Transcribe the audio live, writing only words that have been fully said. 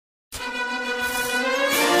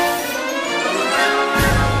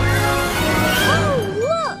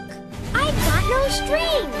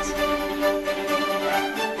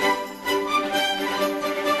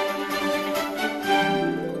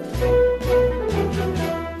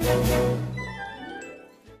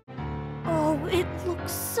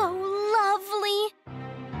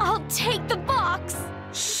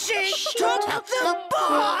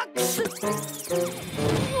Uh-oh.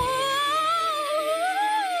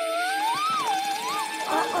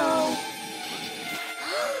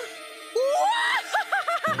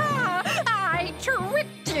 I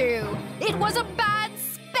tricked you. It was a bad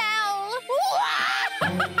spell.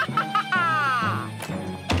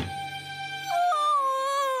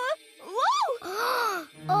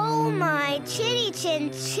 Oh, my Chinny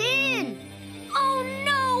Chin Chin. Oh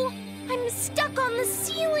no! I'm stuck on the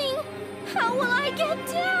ceiling. How will I get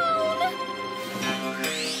down?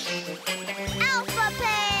 Alpha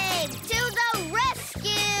Pig, to the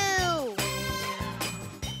rescue!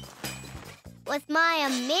 With my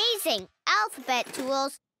amazing alphabet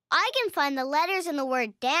tools, I can find the letters in the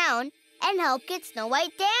word down and help get Snow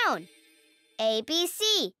White down. A, B,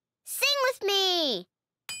 C. Sing with me!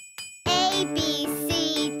 A, B,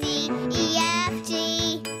 C, D, E, F,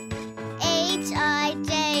 G, H, I,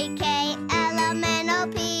 J, K, L, M, N, O,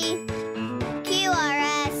 P, Q, R,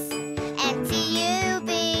 S, and T, U,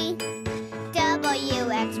 V,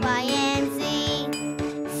 W, X, Y, and Z.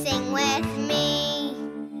 Sing with me.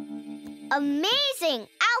 Amazing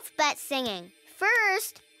alphabet singing.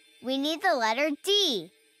 First, we need the letter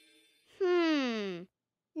D.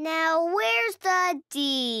 Now where's the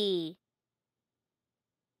D?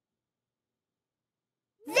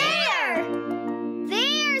 There!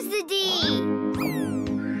 There's the D!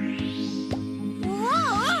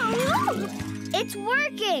 Whoa! It's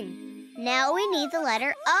working! Now we need the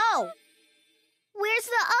letter O. Where's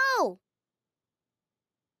the O?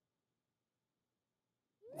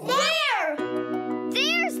 There!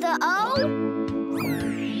 There's the O!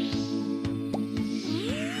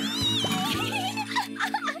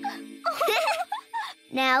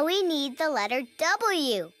 Now we need the letter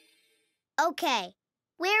W. Okay,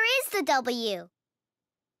 where is the W?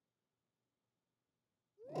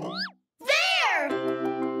 There!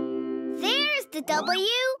 There's the W.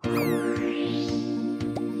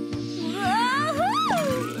 Woohoo!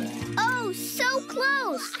 Oh, so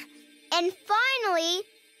close. And finally,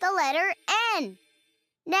 the letter N.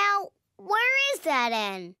 Now, where is that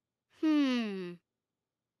N?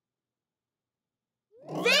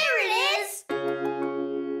 There it is!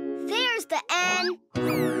 There's the N.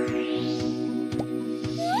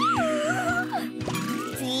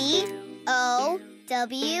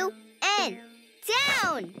 D-O-W-N.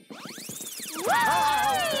 Down!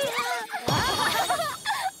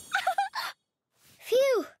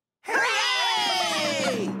 Phew!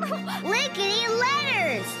 Hooray! Lickety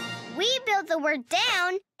letters! We built the word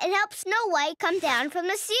down and helped Snow White come down from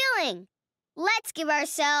the ceiling. Let's give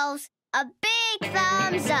ourselves a big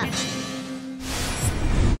thumbs up.